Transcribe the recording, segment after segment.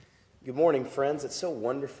Good morning, friends. It's so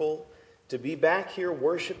wonderful to be back here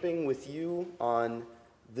worshiping with you on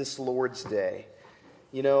this Lord's Day.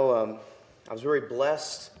 I was very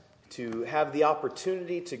blessed to have the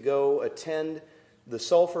opportunity to go attend the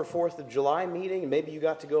Sulphur 4th of July meeting. Maybe you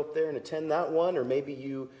got to go up there and attend that one, or maybe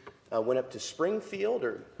you went up to Springfield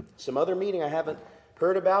or some other meeting I haven't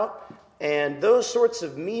heard about. And those sorts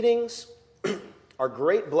of meetings are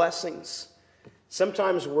great blessings.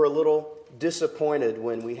 Sometimes we're a little disappointed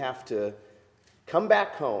when we have to come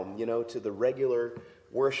back home, to the regular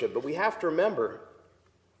worship. But we have to remember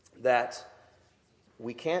that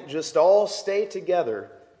we can't just all stay together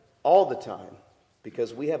all the time,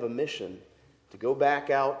 because we have a mission to go back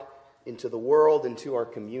out into the world, into our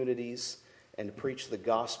communities, and preach the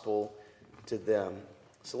gospel to them.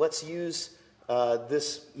 So let's use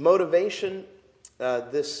this motivation,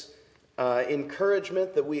 this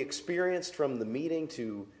encouragement that we experienced from the meeting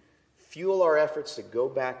to fuel our efforts to go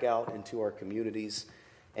back out into our communities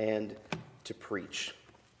and to preach.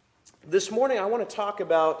 This morning I want to talk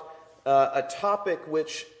about a topic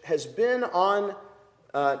which has been on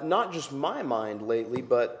not just my mind lately,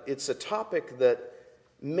 but it's a topic that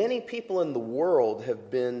many people in the world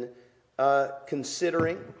have been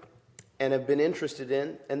considering and have been interested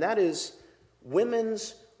in, and that is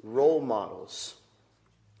women's role models.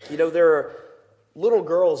 There are little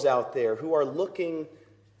girls out there who are looking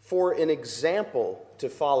for an example to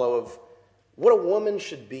follow of what a woman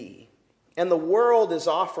should be. And the world is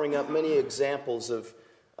offering up many examples of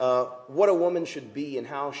what a woman should be and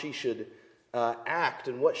how she should act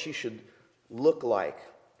and what she should look like.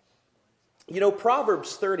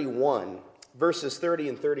 Proverbs 31, verses 30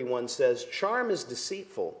 and 31 says, "Charm is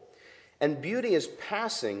deceitful, and beauty is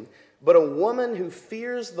passing, but a woman who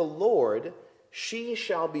fears the Lord, she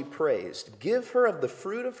shall be praised. Give her of the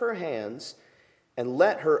fruit of her hands, and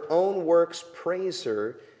let her own works praise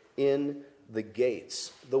her in the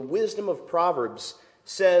gates." The wisdom of Proverbs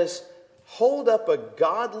says, hold up a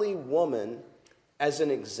godly woman as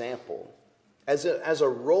an example, as a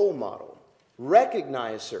role model.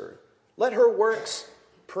 Recognize her. Let her works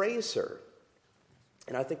praise her.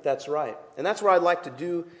 And I think that's right. And that's what I'd like to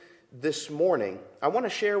do this morning. I want to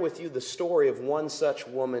share with you the story of one such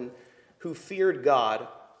woman who feared God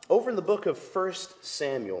over in the book of 1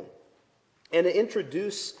 Samuel. And to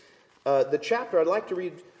introduce the chapter, I'd like to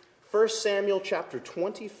read 1 Samuel chapter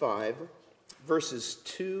 25, verses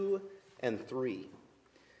 2 and 3.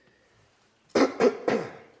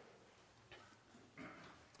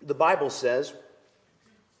 The Bible says,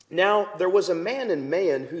 "Now there was a man in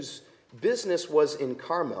Maon whose business was in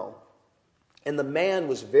Carmel, and the man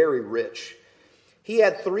was very rich. He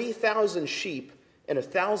had 3,000 sheep and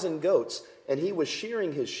 1,000 goats, and he was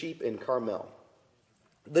shearing his sheep in Carmel.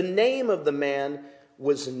 The name of the man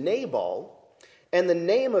was Nabal, and the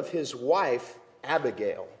name of his wife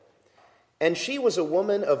Abigail. And she was a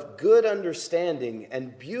woman of good understanding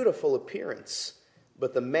and beautiful appearance,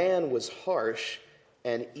 but the man was harsh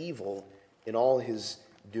and evil in all his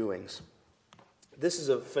doings." This is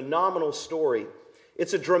a phenomenal story.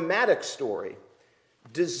 It's a dramatic story.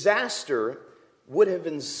 Disaster would have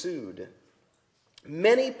ensued.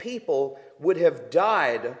 Many people would have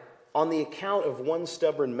died on the account of one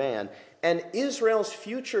stubborn man, and Israel's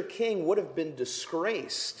future king would have been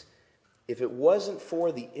disgraced if it wasn't for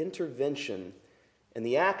the intervention and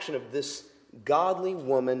the action of this godly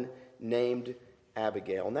woman named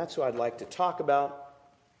Abigail. And that's what I'd like to talk about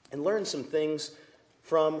and learn some things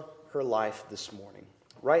from her life this morning.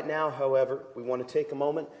 Right now, however, we want to take a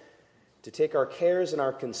moment to take our cares and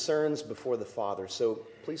our concerns before the Father. So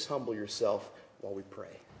please humble yourself while we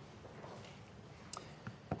pray.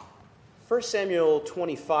 1 Samuel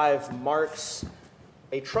 25 marks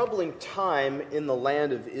a troubling time in the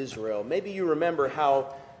land of Israel. Maybe you remember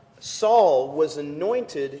how Saul was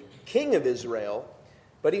anointed king of Israel,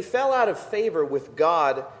 but he fell out of favor with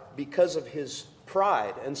God because of his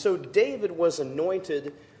pride. And so David was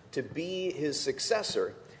anointed to be his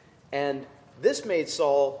successor. And this made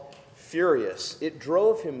Saul furious. It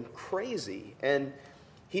drove him crazy, and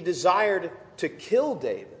he desired to kill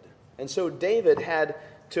David. And so David had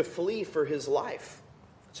to flee for his life.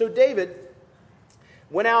 So David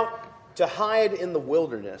went out to hide in the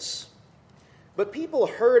wilderness. But people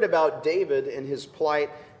heard about David and his plight,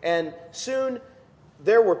 and soon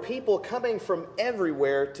there were people coming from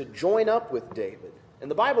everywhere to join up with David. And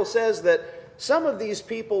the Bible says that some of these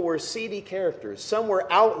people were seedy characters, some were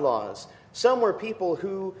outlaws, some were people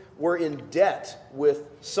who were in debt with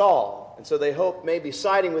Saul. And so they hoped maybe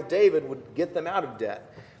siding with David would get them out of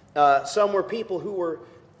debt. Some were people who were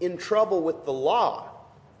in trouble with the law.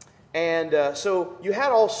 And so you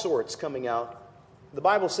had all sorts coming out the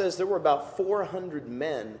Bible says there were about 400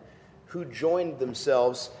 men who joined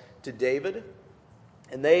themselves to David,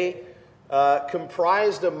 and they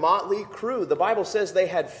comprised a motley crew. The Bible says they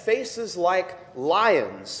had faces like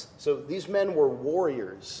lions. So these men were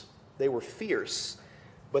warriors. They were fierce,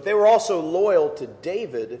 but they were also loyal to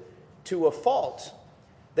David to a fault.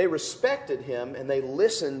 They respected him and they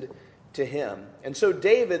listened to him. And so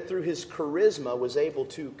David, through his charisma, was able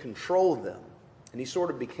to control them. And he sort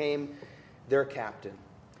of became their captain.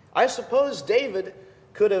 I suppose David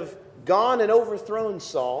could have gone and overthrown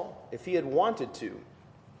Saul if he had wanted to,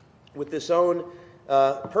 with this own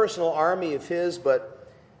personal army of his, but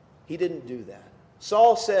he didn't do that.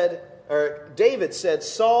 David said,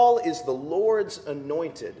 Saul is the Lord's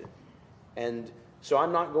anointed, and so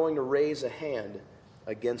I'm not going to raise a hand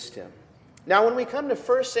against him. Now, when we come to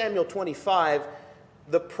 1 Samuel 25,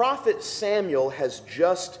 the prophet Samuel has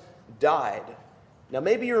just died. Now,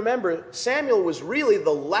 maybe you remember, Samuel was really the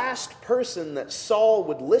last person that Saul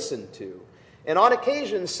would listen to. And on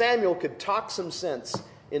occasion, Samuel could talk some sense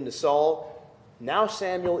into Saul. Now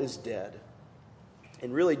Samuel is dead.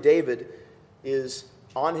 And really, David is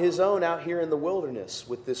on his own out here in the wilderness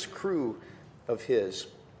with this crew of his.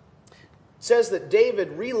 It says that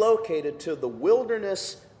David relocated to the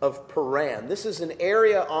wilderness of Paran. This is an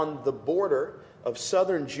area on the border of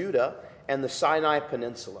southern Judah and the Sinai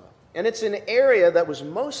Peninsula. And it's an area that was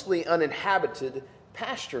mostly uninhabited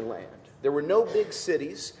pasture land. There were no big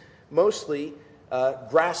cities, mostly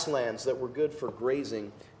grasslands that were good for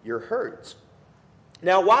grazing your herds.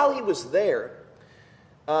 Now, while he was there,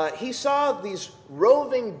 he saw these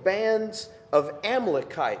roving bands of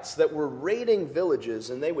Amalekites that were raiding villages,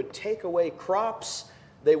 and they would take away crops,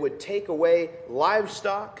 they would take away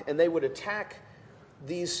livestock, and they would attack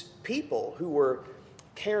these people who were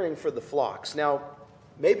caring for the flocks. Now,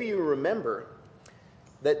 maybe you remember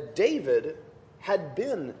that David had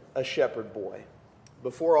been a shepherd boy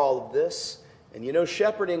before all of this. And you know,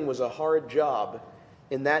 shepherding was a hard job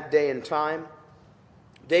in that day and time.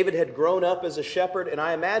 David had grown up as a shepherd, and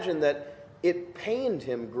I imagine that it pained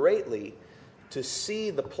him greatly to see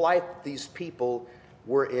the plight these people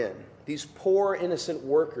were in. These poor, innocent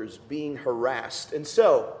workers being harassed. And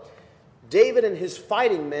so, David and his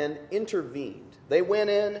fighting men intervened. They went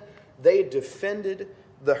in, they defended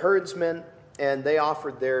the herdsmen, and they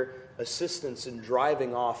offered their assistance in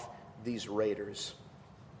driving off these raiders.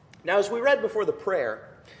 Now, as we read before the prayer,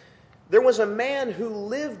 there was a man who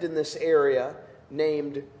lived in this area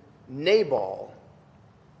named Nabal.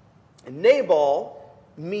 And Nabal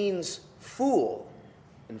means fool.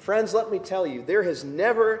 And friends, let me tell you, there has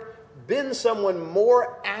never been someone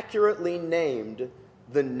more accurately named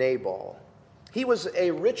than Nabal. He was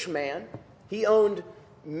a rich man. He owned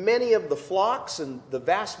many of the flocks and the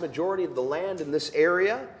vast majority of the land in this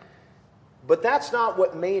area. But that's not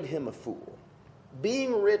what made him a fool.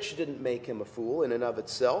 Being rich didn't make him a fool in and of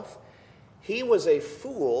itself. He was a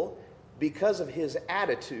fool because of his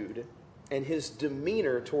attitude and his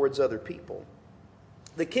demeanor towards other people.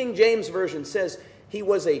 The King James Version says he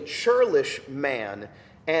was a churlish man.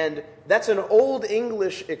 And that's an old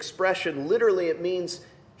English expression. Literally, it means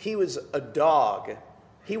he was a dog.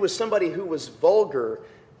 He was somebody who was vulgar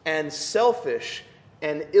and selfish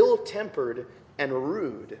and ill-tempered and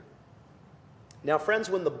rude. Now, friends,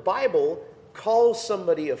 when the Bible calls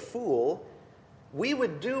somebody a fool, we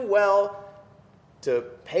would do well to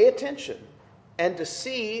pay attention and to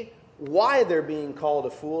see why they're being called a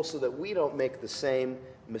fool so that we don't make the same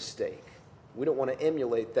mistake. We don't want to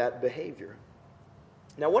emulate that behavior.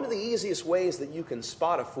 Now, one of the easiest ways that you can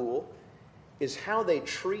spot a fool is how they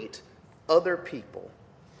treat other people.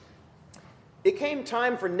 It came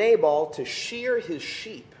time for Nabal to shear his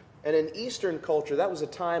sheep. And in Eastern culture, that was a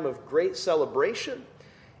time of great celebration.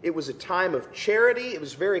 It was a time of charity. It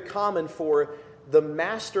was very common for the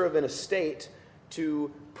master of an estate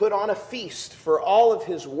to put on a feast for all of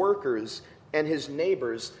his workers and his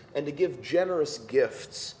neighbors and to give generous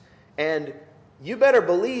gifts. And you better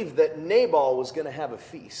believe that Nabal was going to have a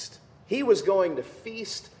feast. He was going to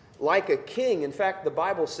feast like a king. In fact, the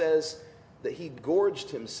Bible says that he gorged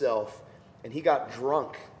himself and he got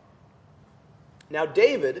drunk. Now,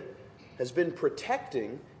 David has been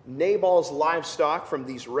protecting Nabal's livestock from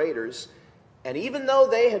these raiders, and even though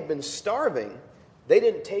they had been starving, they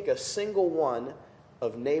didn't take a single one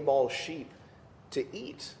of Nabal's sheep to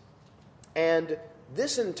eat. And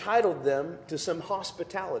this entitled them to some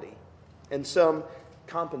hospitality and some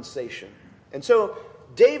compensation. And so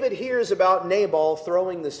David hears about Nabal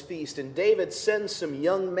throwing this feast, and David sends some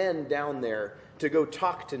young men down there to go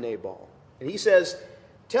talk to Nabal. And he says,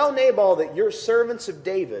 "Tell Nabal that you're servants of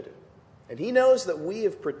David, and he knows that we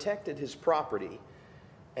have protected his property.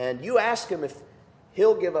 and you ask him if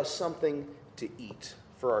he'll give us something to eat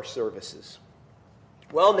for our services."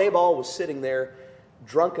 Well, Nabal was sitting there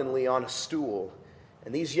drunkenly on a stool,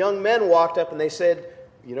 and these young men walked up and they said,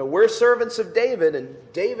 "We're servants of David, and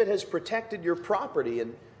David has protected your property,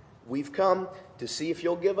 and we've come to see if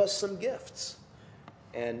you'll give us some gifts."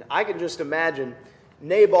 And I can just imagine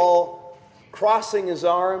Nabal crossing his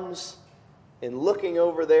arms and looking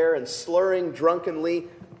over there and slurring drunkenly,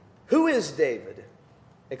 "Who is David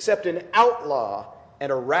except an outlaw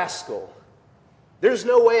and a rascal? There's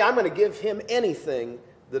no way I'm going to give him anything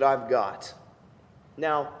that I've got."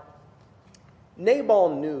 Now, Nabal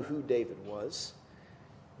knew who David was.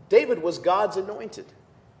 David was God's anointed.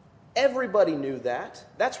 Everybody knew that.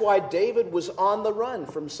 That's why David was on the run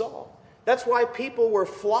from Saul. That's why people were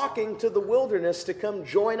flocking to the wilderness to come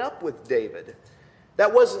join up with David.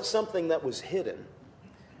 That wasn't something that was hidden.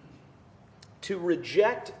 To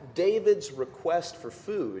reject David's request for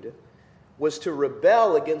food was to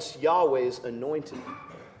rebel against Yahweh's anointed.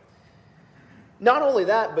 Not only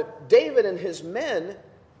that, but David and his men,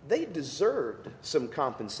 they deserved some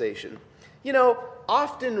compensation.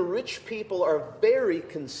 Often rich people are very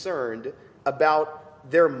concerned about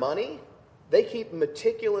their money. They keep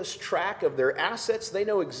meticulous track of their assets. They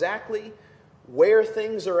know exactly where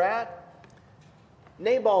things are at.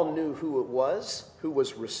 Nabal knew who it was who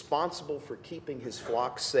was responsible for keeping his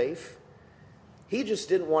flock safe. He just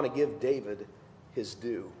didn't want to give David his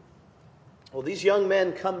due. Well, these young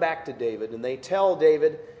men come back to David and they tell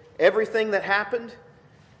David everything that happened.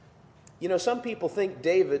 Some people think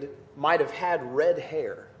David might have had red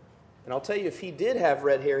hair. And I'll tell you, if he did have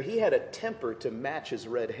red hair, he had a temper to match his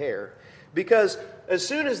red hair. Because as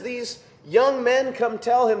soon as these young men come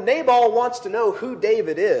tell him, Nabal wants to know who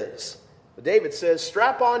David is. David says,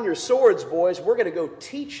 "Strap on your swords, boys. We're going to go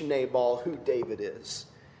teach Nabal who David is."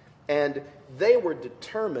 And they were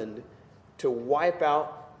determined to wipe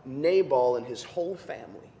out Nabal and his whole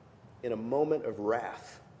family in a moment of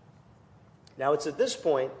wrath. Now, it's at this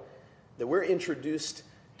point that we're introduced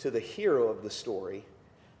to the hero of the story,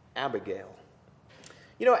 Abigail.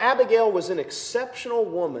 Abigail was an exceptional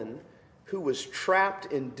woman who was trapped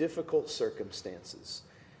in difficult circumstances.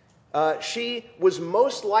 She was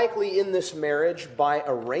most likely in this marriage by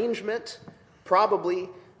arrangement. Probably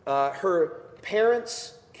her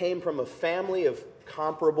parents came from a family of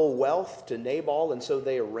comparable wealth to Nabal, and so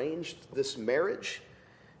they arranged this marriage,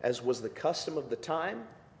 as was the custom of the time.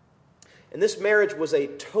 And this marriage was a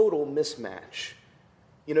total mismatch.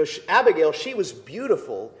 Abigail, she was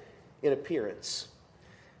beautiful in appearance.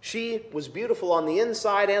 She was beautiful on the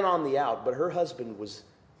inside and on the out, but her husband was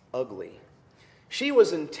ugly. She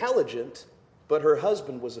was intelligent, but her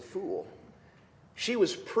husband was a fool. She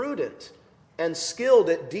was prudent and skilled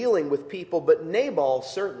at dealing with people, but Nabal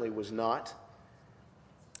certainly was not.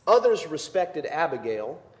 Others respected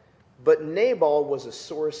Abigail, but Nabal was a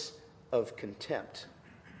source of contempt.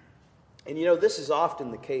 And this is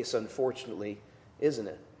often the case, unfortunately, isn't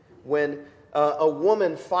it? When a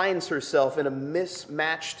woman finds herself in a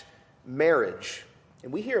mismatched marriage.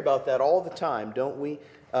 And we hear about that all the time, don't we?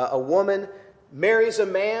 A woman marries a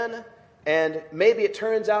man, and maybe it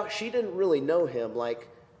turns out she didn't really know him like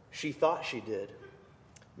she thought she did.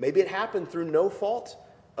 Maybe it happened through no fault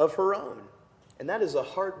of her own. And that is a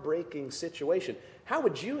heartbreaking situation. How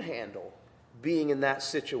would you handle being in that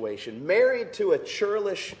situation? Married to a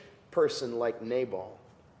churlish person like Nabal.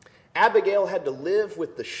 Abigail had to live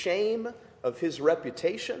with the shame of his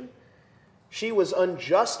reputation. She was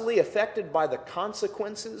unjustly affected by the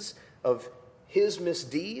consequences of his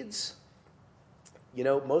misdeeds.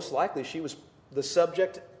 Most likely she was the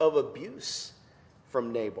subject of abuse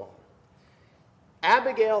from Nabal.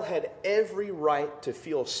 Abigail had every right to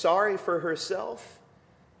feel sorry for herself.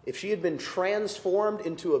 If she had been transformed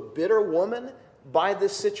into a bitter woman by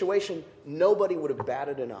this situation, nobody would have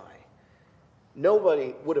batted an eye.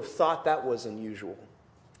 Nobody would have thought that was unusual.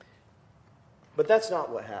 But that's not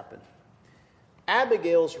what happened.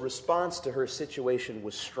 Abigail's response to her situation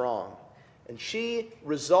was strong, and she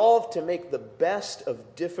resolved to make the best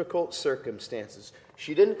of difficult circumstances.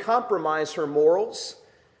 She didn't compromise her morals.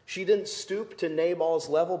 She didn't stoop to Nabal's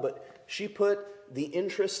level, but she put the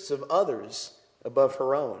interests of others above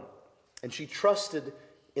her own. And she trusted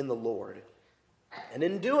in the Lord. And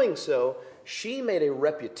in doing so, she made a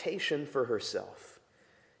reputation for herself.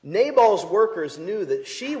 Nabal's workers knew that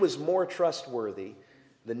she was more trustworthy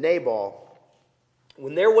than Nabal.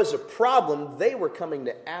 When there was a problem, they were coming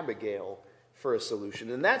to Abigail for a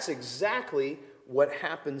solution. And that's exactly what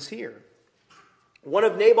happens here. One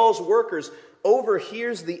of Nabal's workers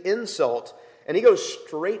overhears the insult, and he goes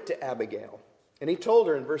straight to Abigail. And he told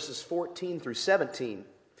her in verses 14 through 17,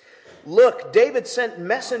 Look, David sent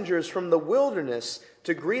messengers from the wilderness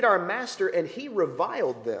to greet our master, and he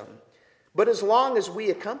reviled them. But as long as we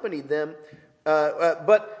accompanied them,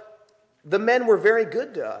 but the men were very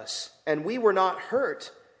good to us, and we were not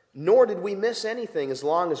hurt, nor did we miss anything as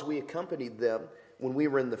long as we accompanied them when we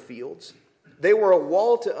were in the fields. They were a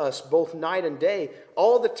wall to us both night and day.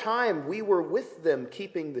 All the time we were with them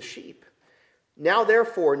keeping the sheep. Now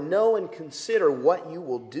therefore know and consider what you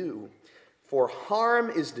will do. For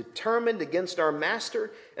harm is determined against our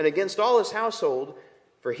master and against all his household,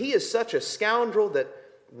 for he is such a scoundrel that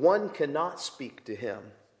one cannot speak to him.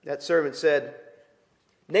 That servant said,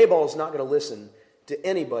 Nabal is not going to listen to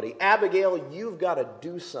anybody. Abigail, you've got to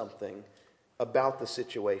do something about the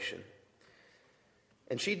situation.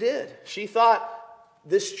 And she did. She thought,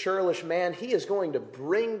 this churlish man, he is going to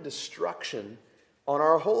bring destruction on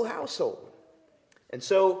our whole household. And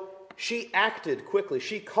so she acted quickly.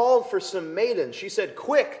 She called for some maidens. She said,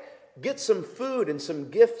 quick, get some food and some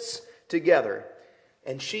gifts together.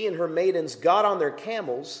 And she and her maidens got on their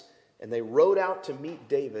camels, and they rode out to meet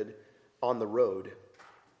David on the road.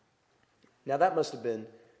 Now that must have been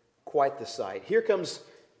quite the sight. Here comes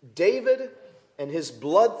David and his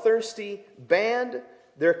bloodthirsty band.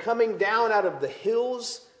 They're coming down out of the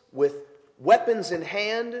hills with weapons in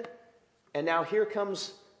hand. And now here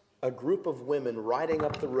comes a group of women riding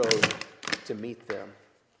up the road to meet them.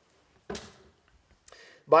 The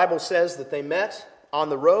Bible says that they met on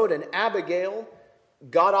the road, and Abigail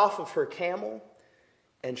got off of her camel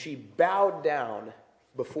and she bowed down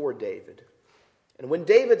before David. And when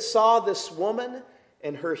David saw this woman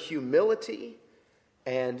and her humility,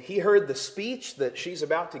 and he heard the speech that she's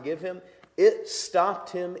about to give him, it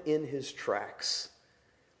stopped him in his tracks.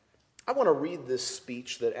 I want to read this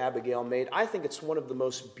speech that Abigail made. I think it's one of the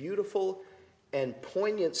most beautiful and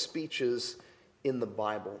poignant speeches in the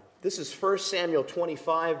Bible. This is 1 Samuel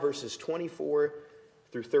 25, verses 24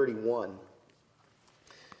 through 31.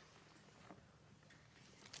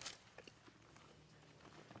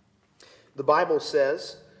 The Bible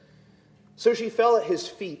says, So she fell at his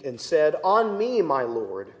feet and said, On me, my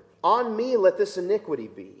Lord, on me let this iniquity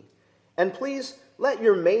be. And please let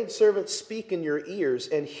your maidservant speak in your ears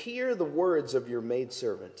and hear the words of your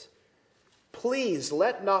maidservant. Please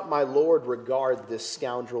let not my Lord regard this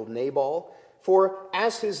scoundrel Nabal, for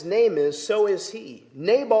as his name is, so is he.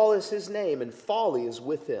 Nabal is his name, and folly is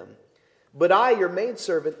with him. But I, your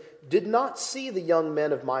maidservant, did not see the young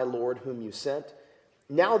men of my Lord whom you sent.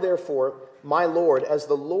 Now therefore, my Lord, as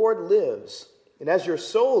the Lord lives, and as your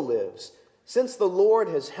soul lives, since the Lord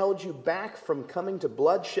has held you back from coming to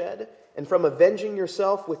bloodshed, and from avenging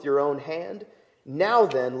yourself with your own hand, now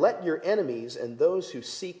then let your enemies and those who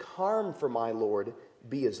seek harm for my Lord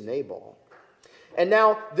be as Nabal. And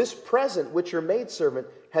now this present which your maidservant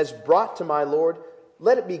has brought to my Lord,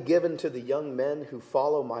 let it be given to the young men who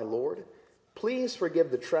follow my Lord. Please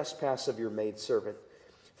forgive the trespass of your maidservant.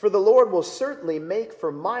 For the Lord will certainly make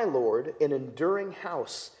for my Lord an enduring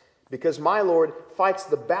house, because my Lord fights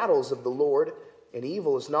the battles of the Lord, and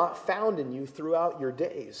evil is not found in you throughout your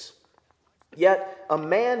days. Yet a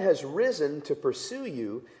man has risen to pursue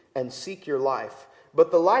you and seek your life.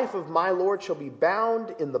 But the life of my Lord shall be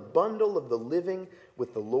bound in the bundle of the living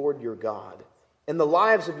with the Lord your God. And the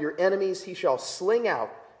lives of your enemies he shall sling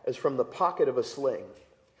out as from the pocket of a sling.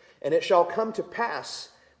 And it shall come to pass,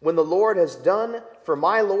 when the Lord has done for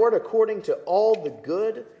my Lord according to all the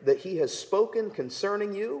good that he has spoken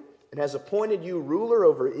concerning you, and has appointed you ruler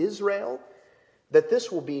over Israel, that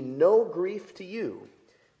this will be no grief to you,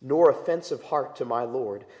 nor offensive heart to my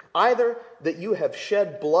Lord, either that you have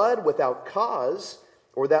shed blood without cause,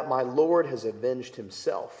 or that my Lord has avenged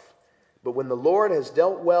himself. But when the Lord has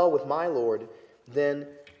dealt well with my Lord, then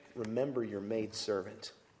remember your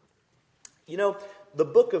maidservant. You know, the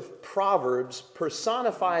book of Proverbs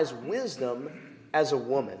personifies wisdom as a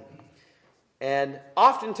woman. And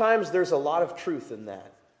oftentimes there's a lot of truth in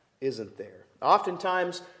that, isn't there?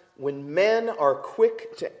 Oftentimes when men are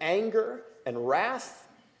quick to anger and wrath,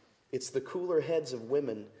 it's the cooler heads of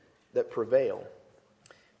women that prevail.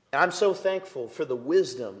 And I'm so thankful for the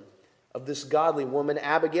wisdom of this godly woman,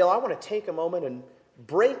 Abigail. I want to take a moment and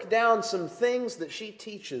break down some things that she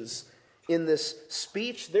teaches in this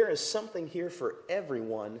speech. There is something here for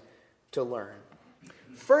everyone to learn.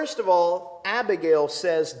 First of all, Abigail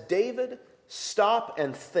says, David, stop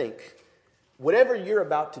and think. Whatever you're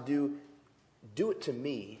about to do, do it to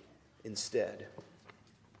me instead.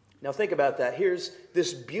 Now think about that. Here's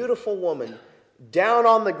this beautiful woman down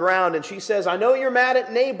on the ground, and she says, I know you're mad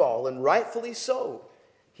at Nabal, and rightfully so.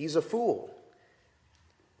 He's a fool.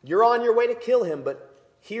 You're on your way to kill him, but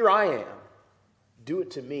here I am. Do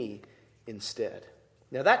it to me instead.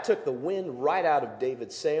 Now that took the wind right out of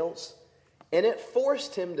David's sails, and it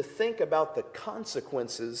forced him to think about the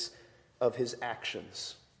consequences of his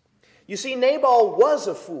actions. You see, Nabal was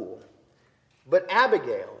a fool, but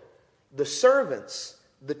Abigail, the servants,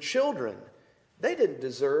 the children, they didn't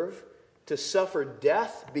deserve to suffer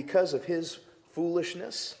death because of his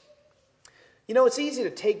foolishness. You know, it's easy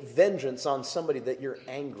to take vengeance on somebody that you're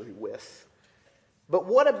angry with. But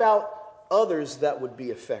what about others that would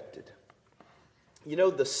be affected? You know,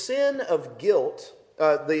 the sin of guilt,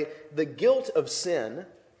 the guilt of sin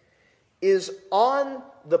is on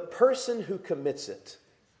the person who commits it.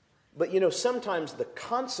 But, you know, sometimes the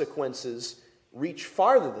consequences reach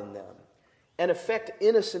farther than them and affect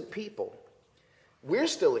innocent people. We're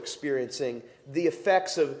still experiencing the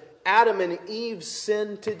effects of Adam and Eve's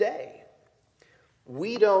sin today.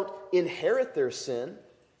 We don't inherit their sin,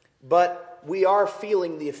 but we are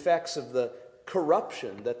feeling the effects of the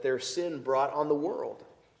corruption that their sin brought on the world.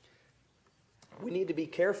 We need to be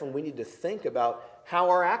careful, and we need to think about how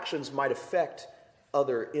our actions might affect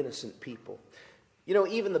other innocent people. You know,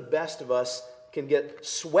 even the best of us can get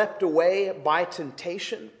swept away by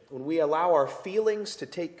temptation when we allow our feelings to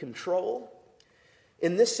take control.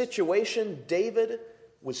 In this situation, David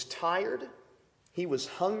was tired, he was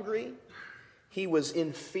hungry, he was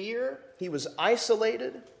in fear, he was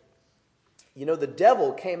isolated. You know, the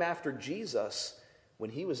devil came after Jesus when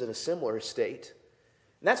he was in a similar state.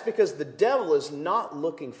 And that's because the devil is not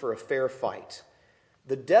looking for a fair fight.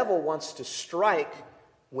 The devil wants to strike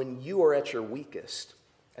when you are at your weakest.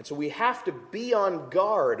 And so we have to be on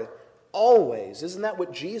guard always. Isn't that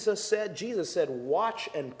what Jesus said? Jesus said, "Watch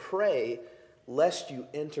and pray lest you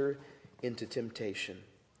enter into temptation."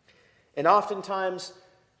 And oftentimes,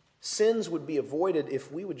 sins would be avoided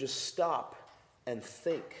if we would just stop and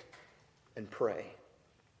think and pray.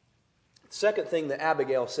 The second thing that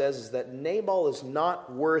Abigail says is that Nabal is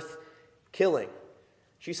not worth killing.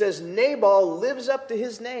 She says, Nabal lives up to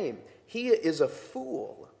his name. He is a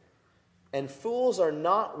fool. And fools are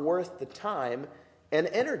not worth the time and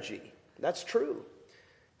energy. That's true.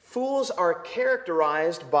 Fools are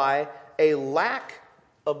characterized by a lack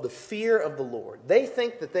of the fear of the Lord. They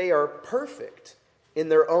think that they are perfect in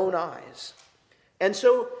their own eyes. And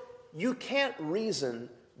so you can't reason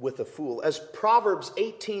with a fool. As Proverbs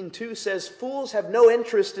 18:2 says, fools have no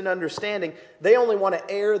interest in understanding. They only want to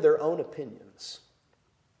air their own opinions.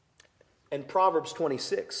 And Proverbs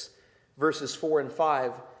 26, verses 4 and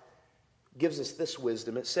 5, gives us this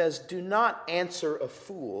wisdom. It says, "Do not answer a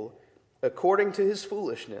fool according to his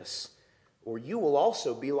foolishness, or you will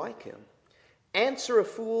also be like him. Answer a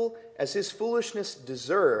fool as his foolishness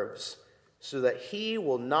deserves, so that he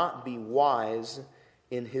will not be wise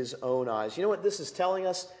in his own eyes." You know what this is telling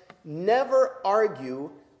us? Never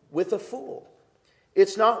argue with a fool.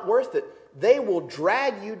 It's not worth it. They will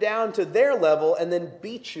drag you down to their level and then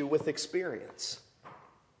beat you with experience.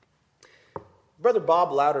 Brother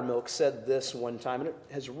Bob Loudermilk said this one time, and it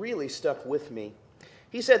has really stuck with me.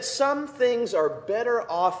 He said, "Some things are better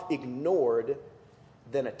off ignored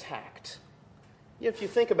than attacked." You know, if you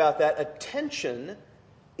think about that, attention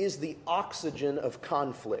is the oxygen of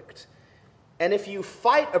conflict. And if you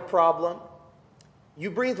fight a problem, you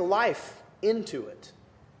breathe life into it.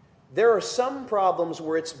 There are some problems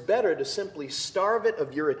where it's better to simply starve it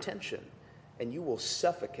of your attention, and you will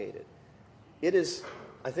suffocate it. It is,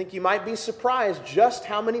 I think you might be surprised just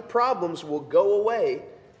how many problems will go away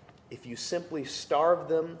if you simply starve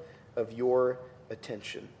them of your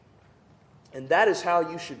attention. And that is how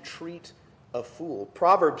you should treat a fool.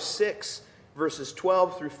 Proverbs 6, verses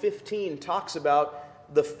 12 through 15 talks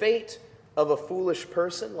about the fate of a foolish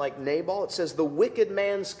person like Nabal. It says, "The wicked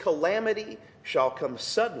man's calamity shall come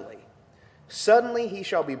suddenly. Suddenly he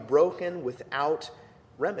shall be broken without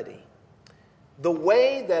remedy." The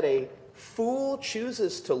way that a fool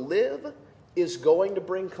chooses to live is going to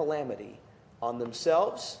bring calamity on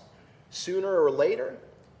themselves sooner or later.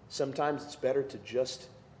 Sometimes it's better to just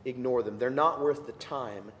ignore them. They're not worth the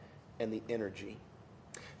time and the energy.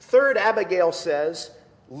 Third, Abigail says,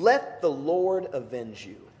 "Let the Lord avenge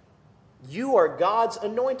you. You are God's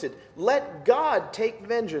anointed. Let God take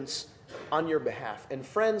vengeance on your behalf." And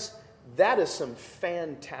friends, that is some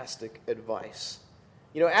fantastic advice.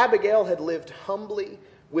 You know, Abigail had lived humbly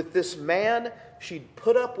with this man. She'd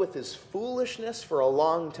put up with his foolishness for a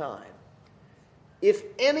long time. If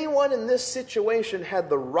anyone in this situation had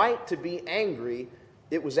the right to be angry,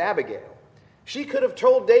 it was Abigail. She could have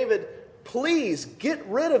told David, "Please get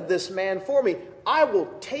rid of this man for me. I will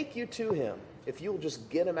take you to him if you'll just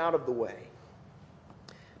get him out of the way."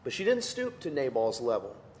 But she didn't stoop to Nabal's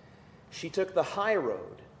level. She took the high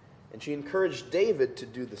road, and she encouraged David to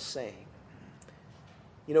do the same.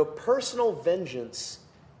 You know, personal vengeance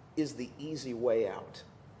is the easy way out.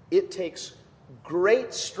 It takes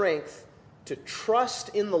great strength to trust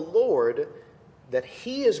in the Lord that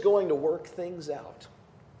He is going to work things out.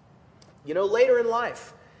 You know, later in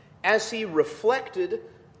life, as he reflected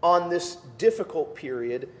on this difficult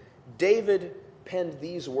period, David penned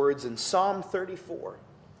these words in Psalm 34,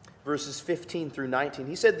 verses 15 through 19.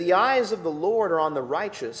 He said, "The eyes of the Lord are on the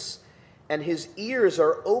righteous, and His ears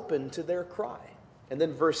are open to their cry." And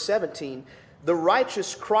then verse 17, "The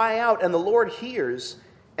righteous cry out, and the Lord hears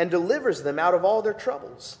and delivers them out of all their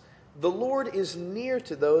troubles. The Lord is near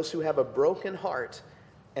to those who have a broken heart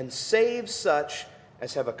and saves such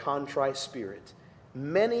as have a contrite spirit.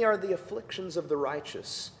 Many are the afflictions of the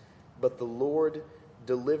righteous, but the Lord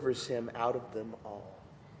delivers him out of them all."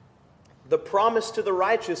 The promise to the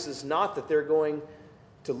righteous is not that they're going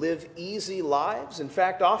to live easy lives. In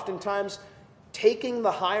fact, oftentimes, taking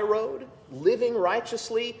the high road, living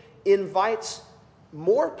righteously, invites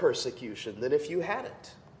more persecution than if you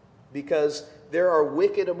hadn't. Because there are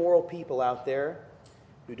wicked, immoral people out there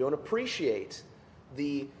who don't appreciate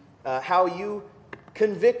how you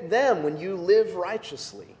convict them when you live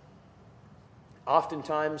righteously.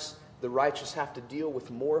 Oftentimes, the righteous have to deal with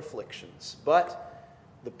more afflictions. But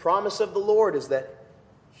the promise of the Lord is that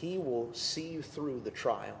He will see you through the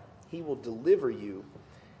trial. He will deliver you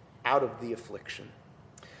out of the affliction.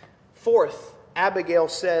 Fourth, Abigail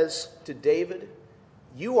says to David,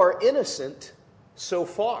 "You are innocent so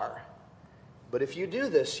far, but if you do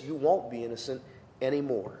this, you won't be innocent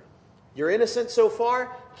anymore. You're innocent so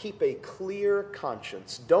far, keep a clear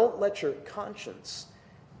conscience. Don't let your conscience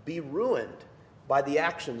be ruined by the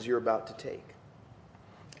actions you're about to take."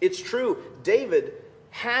 It's true, David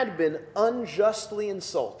had been unjustly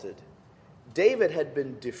insulted. David had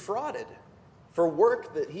been defrauded for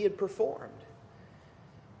work that he had performed.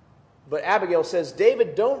 But Abigail says,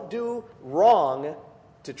 David, don't do wrong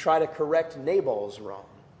to try to correct Nabal's wrong.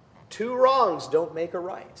 Two wrongs don't make a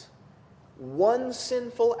right. One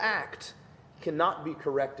sinful act cannot be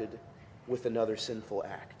corrected with another sinful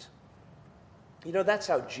act. You know, that's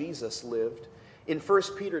how Jesus lived. In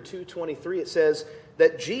 1 Peter 2:23, it says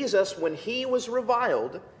that Jesus, when He was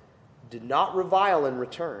reviled, did not revile in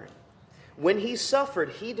return. When He suffered,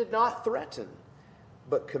 He did not threaten,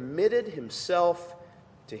 but committed Himself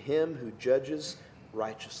to Him who judges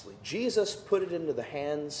righteously. Jesus put it into the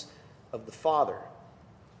hands of the Father.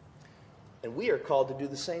 And we are called to do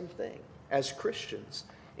the same thing as Christians.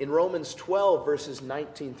 In Romans 12, verses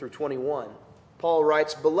 19 through 21, Paul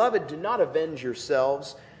writes, "Beloved, do not avenge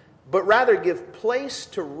yourselves, but rather give place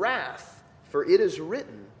to wrath, for it is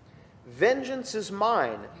written, 'Vengeance is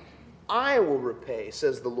mine, I will repay,'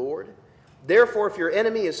 says the Lord. Therefore, if your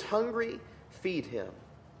enemy is hungry, feed him.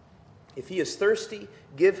 If he is thirsty,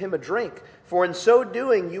 give him a drink, for in so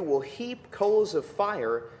doing you will heap coals of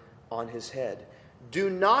fire on his head. Do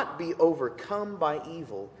not be overcome by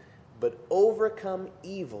evil, but overcome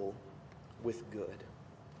evil with good."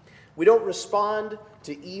 We don't respond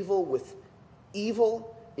to evil with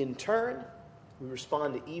evil in turn. We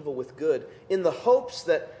respond to evil with good in the hopes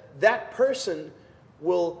that that person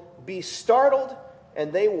will be startled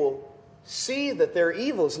and they will see that their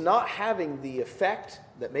evil is not having the effect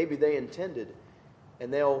that maybe they intended.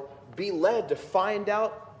 And they'll be led to find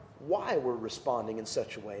out why we're responding in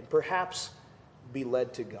such a way, and perhaps be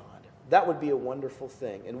led to God. That would be a wonderful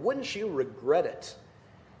thing. And wouldn't you regret it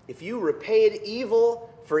if you repaid evil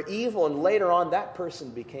for evil and later on that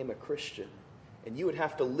person became a Christian? And you would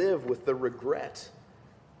have to live with the regret.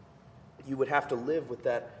 You would have to live with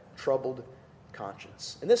that troubled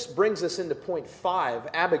conscience. And this brings us into point 5.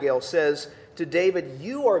 Abigail says to David,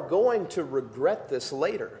 "You are going to regret this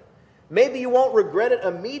later. Maybe you won't regret it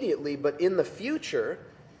immediately, but in the future,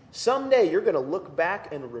 someday you're going to look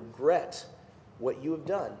back and regret what you have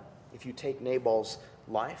done if you take Nabal's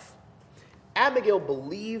life." Abigail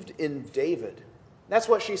believed in David. That's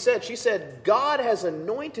what she said. She said, "God has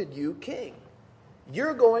anointed you king.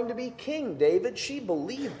 You're going to be king, David." She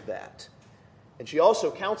believed that. And she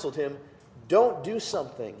also counseled him, don't do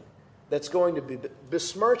something that's going to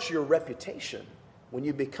besmirch your reputation when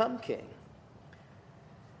you become king.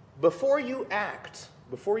 Before you act,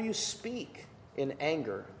 before you speak in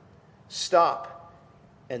anger, stop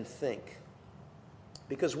and think.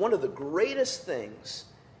 Because one of the greatest things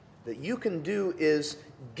that you can do is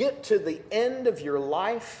get to the end of your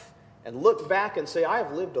life and look back and say, I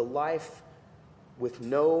have lived a life with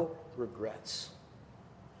no regrets.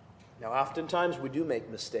 Now, oftentimes we do make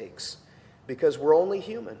mistakes because we're only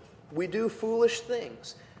human. We do foolish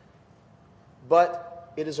things.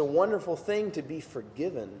 But it is a wonderful thing to be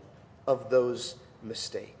forgiven of those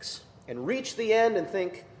mistakes. and reach the end and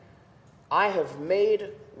think, I have made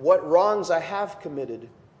what wrongs I have committed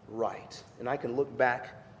right, and I can look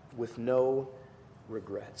back with no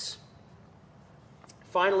regrets.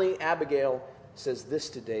 Finally, Abigail says this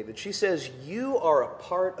to David. She says, you are a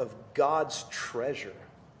part of God's treasure.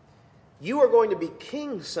 You are going to be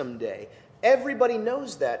king someday. Everybody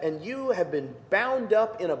knows that, and you have been bound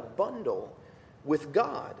up in a bundle with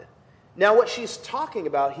God. Now, what she's talking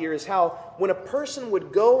about here is how when a person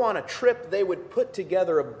would go on a trip, they would put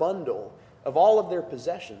together a bundle of all of their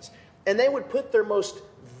possessions, and they would put their most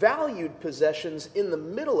valued possessions in the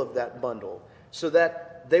middle of that bundle so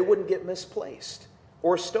that they wouldn't get misplaced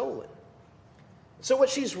or stolen. So what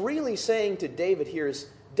she's really saying to David here is,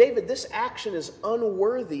 David, this action is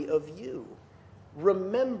unworthy of you.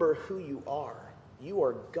 Remember who you are. You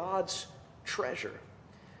are God's treasure.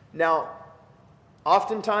 Now,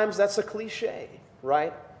 oftentimes that's a cliche,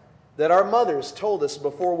 right? That our mothers told us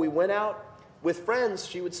before we went out with friends.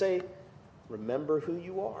 She would say, remember who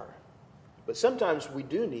you are. But sometimes we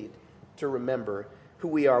do need to remember who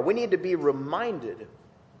we are. We need to be reminded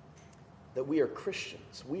that we are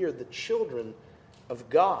Christians. We are the children of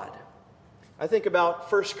God. I think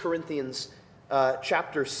about 1 Corinthians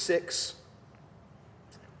chapter 6,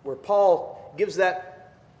 where Paul gives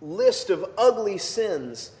that list of ugly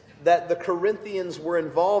sins that the Corinthians were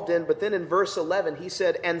involved in. But then in verse 11, he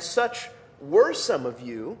said, and such were some of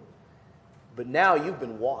you, but now you've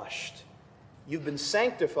been washed. You've been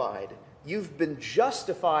sanctified. You've been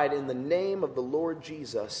justified in the name of the Lord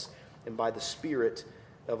Jesus and by the Spirit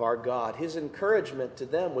of our God. His encouragement to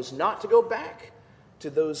them was not to go back to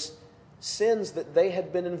those sins that they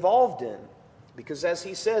had been involved in. Because as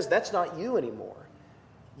he says, that's not you anymore.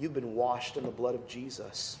 You've been washed in the blood of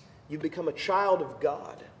Jesus. You've become a child of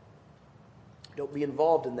God. Don't be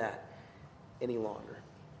involved in that any longer.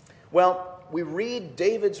 Well, we read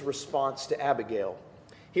David's response to Abigail.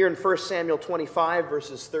 Here in 1 Samuel 25,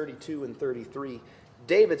 verses 32 and 33,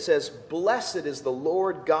 David says, blessed is the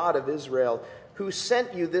Lord God of Israel, who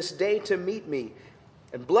sent you this day to meet me.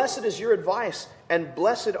 And blessed is your advice, and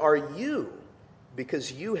blessed are you,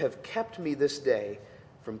 because you have kept me this day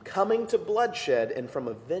from coming to bloodshed and from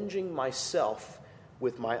avenging myself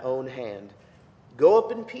with my own hand. Go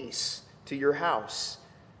up in peace to your house.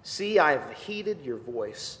 See, I have heeded your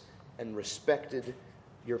voice and respected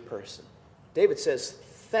your person. David says,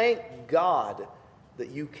 thank God that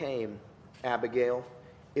you came, Abigail.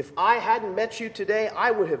 If I hadn't met you today,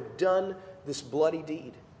 I would have done this bloody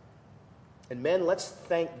deed. And men, let's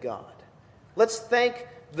thank God. Let's thank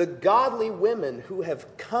the godly women who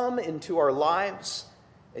have come into our lives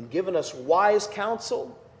and given us wise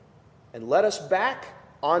counsel and led us back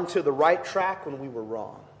onto the right track when we were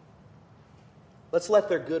wrong. Let's let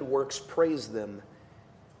their good works praise them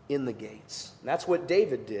in the gates. And that's what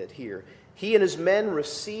David did here. He and his men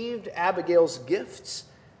received Abigail's gifts,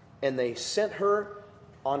 and they sent her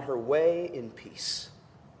on her way in peace.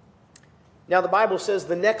 Now the Bible says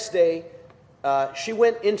the next day she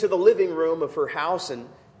went into the living room of her house, and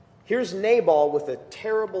here's Nabal with a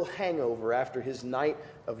terrible hangover after his night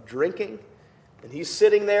of drinking. And he's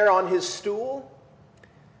sitting there on his stool.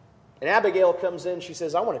 And Abigail comes in. She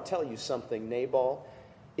says, I want to tell you something, Nabal.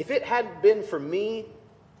 If it hadn't been for me,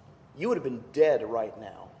 you would have been dead right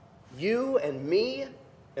now. You and me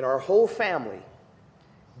and our whole family.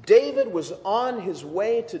 David was on his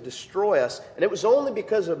way to destroy us, and it was only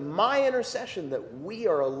because of my intercession that we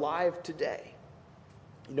are alive today.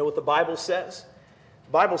 You know what the Bible says?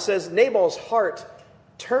 The Bible says Nabal's heart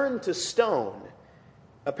turned to stone.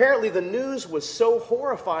 Apparently the news was so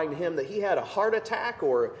horrifying to him that he had a heart attack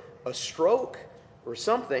or a stroke or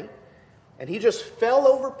something, and he just fell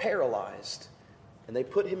over paralyzed. And they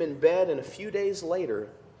put him in bed, and a few days later,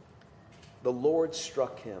 the Lord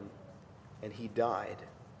struck him, and he died.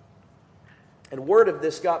 And word of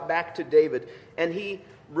this got back to David, and he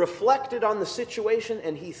reflected on the situation,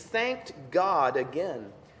 and he thanked God again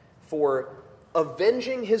for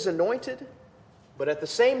avenging his anointed, but at the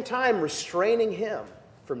same time restraining him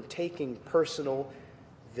from taking personal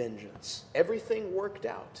vengeance. Everything worked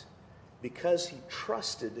out because he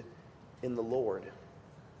trusted in the Lord.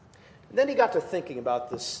 And then he got to thinking about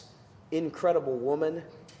this incredible woman,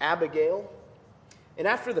 Abigail. And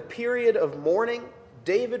after the period of mourning,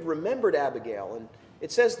 David remembered Abigail, and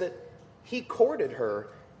it says that he courted her,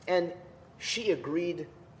 and she agreed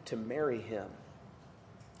to marry him.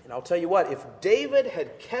 And I'll tell you what, if David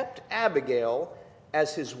had kept Abigail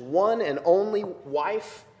as his one and only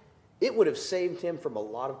wife, it would have saved him from a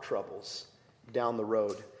lot of troubles down the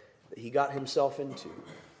road that he got himself into.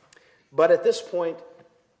 But at this point,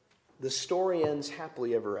 the story ends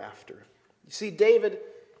happily ever after. You see, David,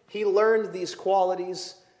 He learned these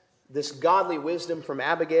qualities, this godly wisdom from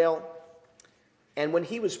Abigail. And when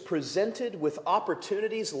he was presented with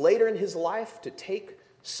opportunities later in his life to take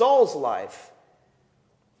Saul's life,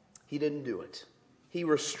 he didn't do it. He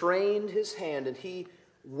restrained his hand and he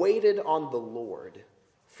waited on the Lord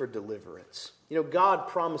for deliverance. You know, God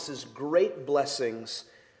promises great blessings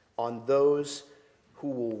on those who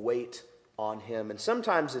will wait on him. And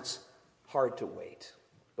sometimes it's hard to wait,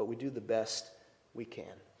 but we do the best we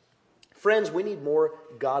can. Friends, we need more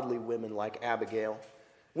godly women like Abigail.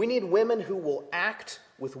 We need women who will act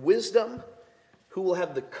with wisdom, who will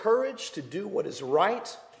have the courage to do what is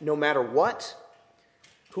right no matter what,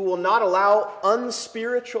 who will not allow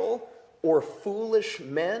unspiritual or foolish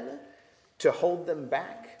men to hold them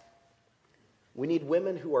back. We need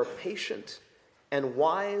women who are patient and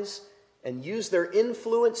wise and use their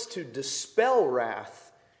influence to dispel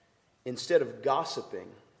wrath instead of gossiping.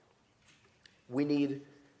 We need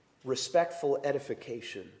respectful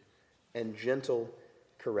edification and gentle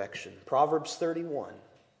correction. Proverbs 31,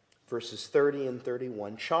 verses 30 and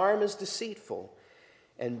 31. Charm is deceitful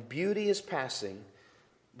and beauty is passing,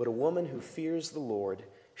 but a woman who fears the Lord,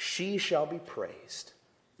 she shall be praised.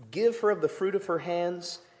 Give her of the fruit of her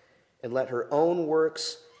hands, and let her own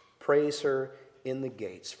works praise her in the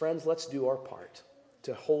gates. Friends, let's do our part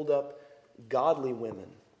to hold up godly women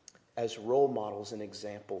as role models and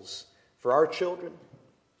examples for our children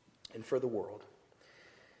and for the world.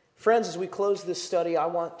 Friends, as we close this study, I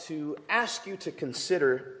want to ask you to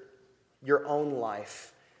consider your own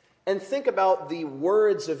life and think about the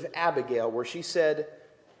words of Abigail where she said,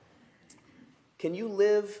 can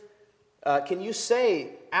you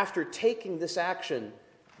say after taking this action,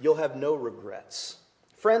 you'll have no regrets?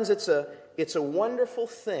 Friends, it's a wonderful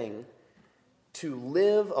thing to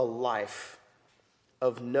live a life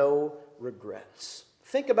of no regrets.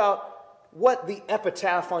 Think about what the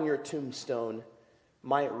epitaph on your tombstone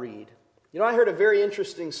might read. You know, I heard a very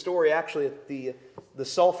interesting story actually at the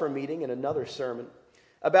Sulphur meeting in another sermon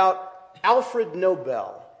about Alfred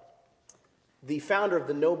Nobel, the founder of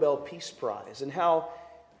the Nobel Peace Prize, and how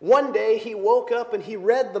one day he woke up and he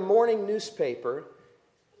read the morning newspaper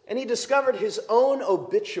and he discovered his own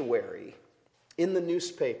obituary in the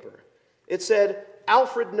newspaper. It said,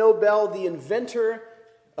 Alfred Nobel, the inventor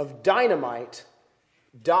of dynamite,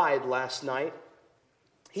 died last night.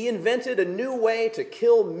 He invented a new way to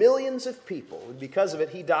kill millions of people. And because of it,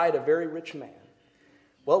 he died a very rich man.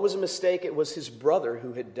 Well, it was a mistake. It was his brother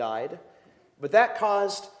who had died. But that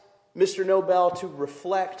caused Mr. Nobel to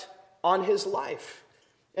reflect on his life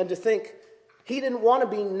and to think he didn't want to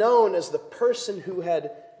be known as the person who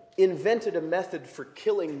had invented a method for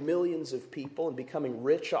killing millions of people and becoming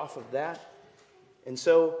rich off of that. And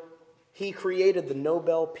so he created the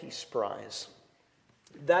Nobel Peace Prize.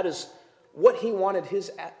 That is what he wanted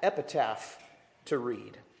his epitaph to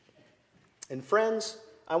read. And friends,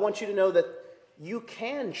 I want you to know that you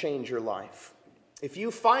can change your life. If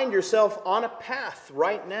you find yourself on a path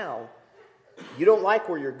right now, you don't like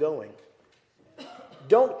where you're going,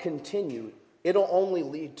 don't continue. It'll only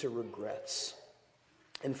lead to regrets.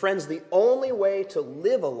 And friends, the only way to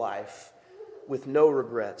live a life with no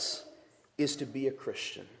regrets is to be a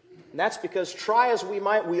Christian. And that's because try as we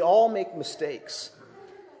might, we all make mistakes.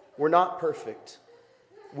 We're not perfect.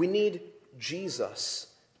 We need Jesus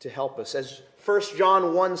to help us. As 1 John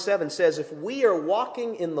 1:7 says, if we are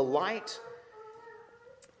walking in the light,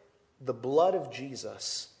 the blood of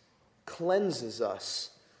Jesus cleanses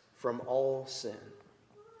us from all sin.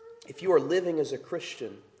 If you are living as a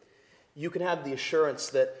Christian, you can have the assurance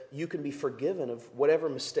that you can be forgiven of whatever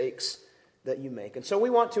mistakes that you make. And so we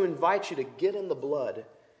want to invite you to get in the blood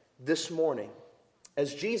this morning.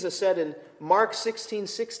 As Jesus said in Mark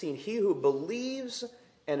 16:16, he who believes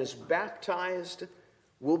and is baptized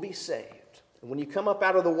will be saved. And when you come up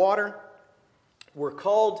out of the water, we're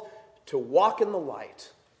called to walk in the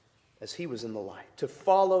light as he was in the light, to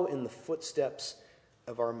follow in the footsteps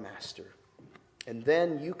of our Master. And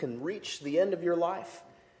then you can reach the end of your life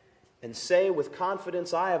and say with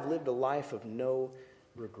confidence, I have lived a life of no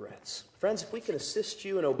regrets. Friends, if we can assist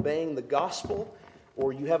you in obeying the gospel,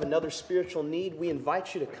 or you have another spiritual need, we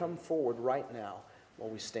invite you to come forward right now while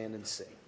we stand and sing.